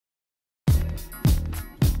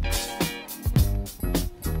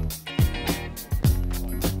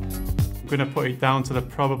going to put it down to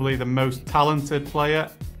probably the most talented player,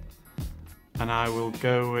 and I will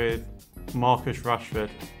go with Marcus Rashford.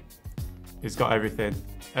 He's got everything.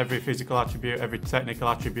 Every physical attribute, every technical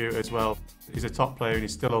attribute as well. He's a top player and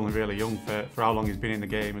he's still only really young for how long he's been in the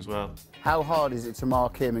game as well. How hard is it to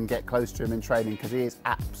mark him and get close to him in training? Because he is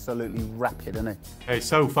absolutely rapid, isn't he? He's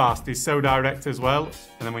so fast, he's so direct as well.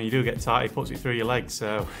 And then when you do get tight, he puts it through your legs.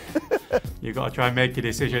 So you've got to try and make a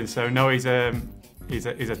decision. So no, he's a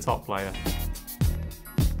top player.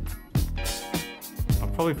 I'll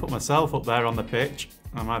probably put myself up there on the pitch.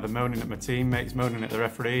 I'm either moaning at my teammates, moaning at the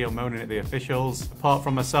referee, or moaning at the officials. Apart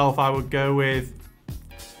from myself, I would go with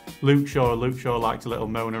Luke Shaw. Luke Shaw likes a little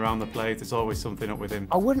moan around the place. There's always something up with him.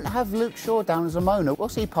 I wouldn't have Luke Shaw down as a moaner.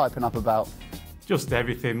 What's he piping up about? Just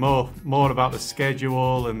everything, more about the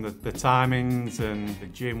schedule and the timings and the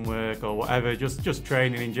gym work or whatever, just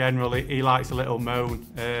training in general. He likes a little moan,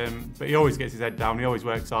 but he always gets his head down, he always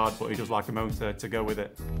works hard, but he does like a moan to go with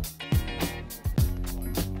it.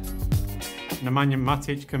 Nemanja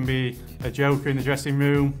Matic can be a joker in the dressing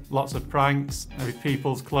room, lots of pranks with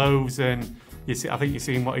people's clothes, and I think you've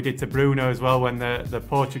seen what he did to Bruno as well when the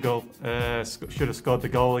Portugal should have scored the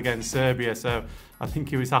goal against Serbia, so I think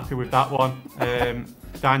he was happy with that one.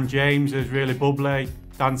 Dan James is really bubbly,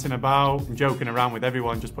 dancing about and joking around with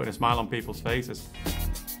everyone, just putting a smile on people's faces.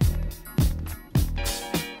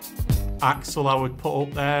 Axel I would put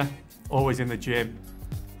up there, always in the gym,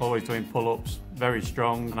 always doing pull-ups, very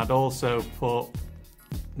strong. And I'd also put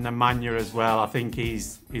Nemanja as well. I think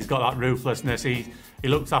he's got that ruthlessness. He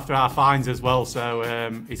looks after our fines as well, so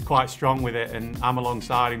he's quite strong with it, and I'm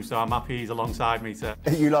alongside him, so I'm happy he's alongside me.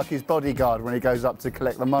 Are you like his bodyguard when he goes up to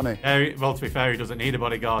collect the money? Well, to be fair, he doesn't need a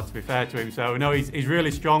bodyguard, to be fair to him. So no, he's really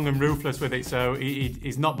strong and ruthless with it, so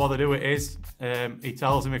he's not bothered who it is. He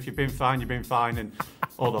tells him if you've been fined, you've been fined, and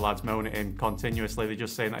all the lads moan at him continuously. They're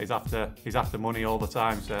just saying that he's after money all the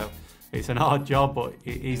time, so it's an hard job, but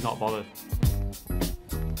he's not bothered.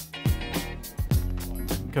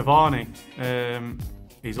 Cavani,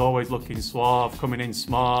 he's always looking suave, coming in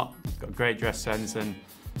smart. He's got a great dress sense, and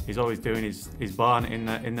he's always doing his barn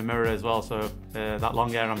in the mirror as well. So that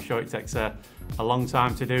long hair, I'm sure it takes a long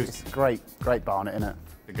time to do. It's great barnet, isn't it?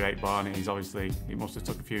 A great barnet. He must have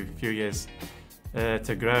took a few years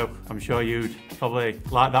to grow. I'm sure you'd probably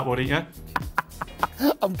like that, wouldn't you?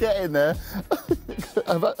 I'm getting there.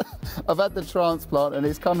 I've had the transplant and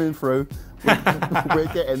it's coming through. We're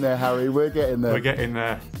getting there, Harry. We're getting there. We're getting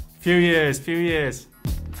there. Few years.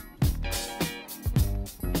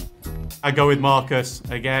 I go with Marcus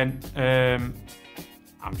again.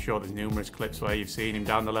 I'm sure there's numerous clips where you've seen him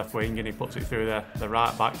down the left wing and he puts it through the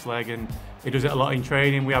right back's leg, and he does it a lot in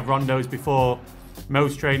training. We have rondos before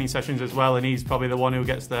most training sessions as well, and he's probably the one who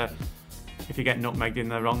gets if you get nutmegged in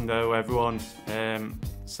the rondo, everyone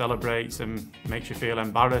celebrates and makes you feel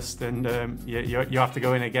embarrassed, and you have to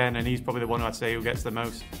go in again, and he's probably the one I'd say who gets the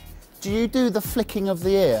most. Do you do the flicking of the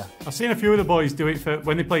ear? I've seen a few of the boys do it for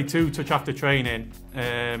when they play two-touch after training.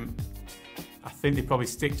 I think they probably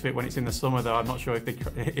stick to it when it's in the summer though. I'm not sure if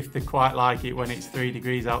they quite like it when it's 3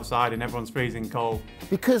 degrees outside and everyone's freezing cold.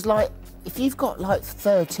 Because like, if you've got like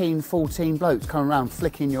 13, 14 blokes coming around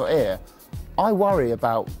flicking your ear, I worry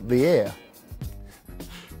about the ear.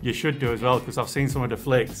 You should do as well, because I've seen some of the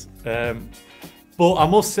flicks. But I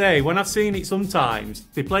must say, when I've seen it sometimes,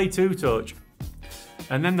 they play two-touch,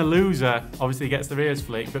 and then the loser obviously gets their ears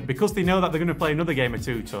flicked, but because they know that they're going to play another game of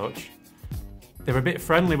two-touch, they're a bit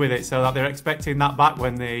friendly with it, so that they're expecting that back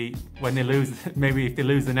when they lose, maybe if they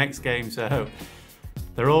lose the next game, so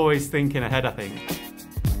they're always thinking ahead, I think.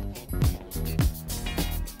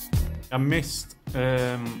 I missed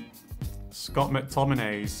Scott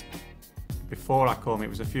McTominay's before I come. It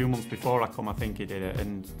was a few months before I come, I think he did it,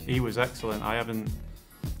 and he was excellent. I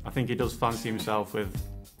think he does fancy himself with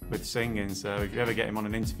singing, so if you ever get him on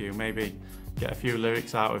an interview, maybe get a few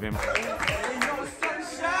lyrics out of him.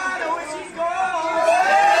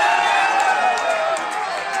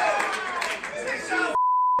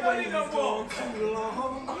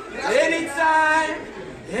 Anytime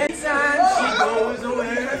she goes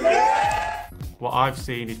away. What I've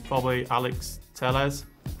seen is probably Alex Tellez.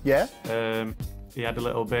 Yeah? He had a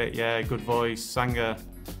little bit, yeah, good voice, sang I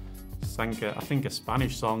think a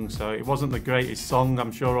Spanish song, so it wasn't the greatest song.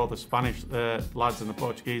 I'm sure all the Spanish lads and the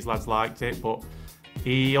Portuguese lads liked it, but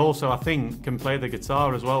he also, I think, can play the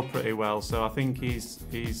guitar as well pretty well, so I think he's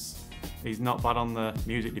not bad on the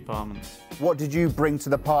music department. What did you bring to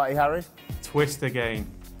the party, Harry? Twist again,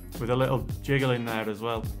 with a little jiggle in there as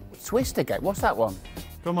well. Twist again? What's that one?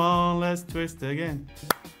 Come on, let's twist again.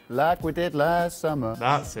 Like we did last summer.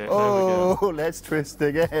 That's it, Oh, there we go. Let's twist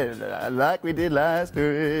again, like we did last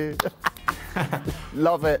week.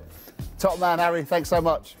 Love it. Top man, Harry. Thanks so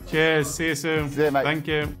much. Cheers. See you soon. See you, mate. Thank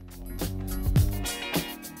you.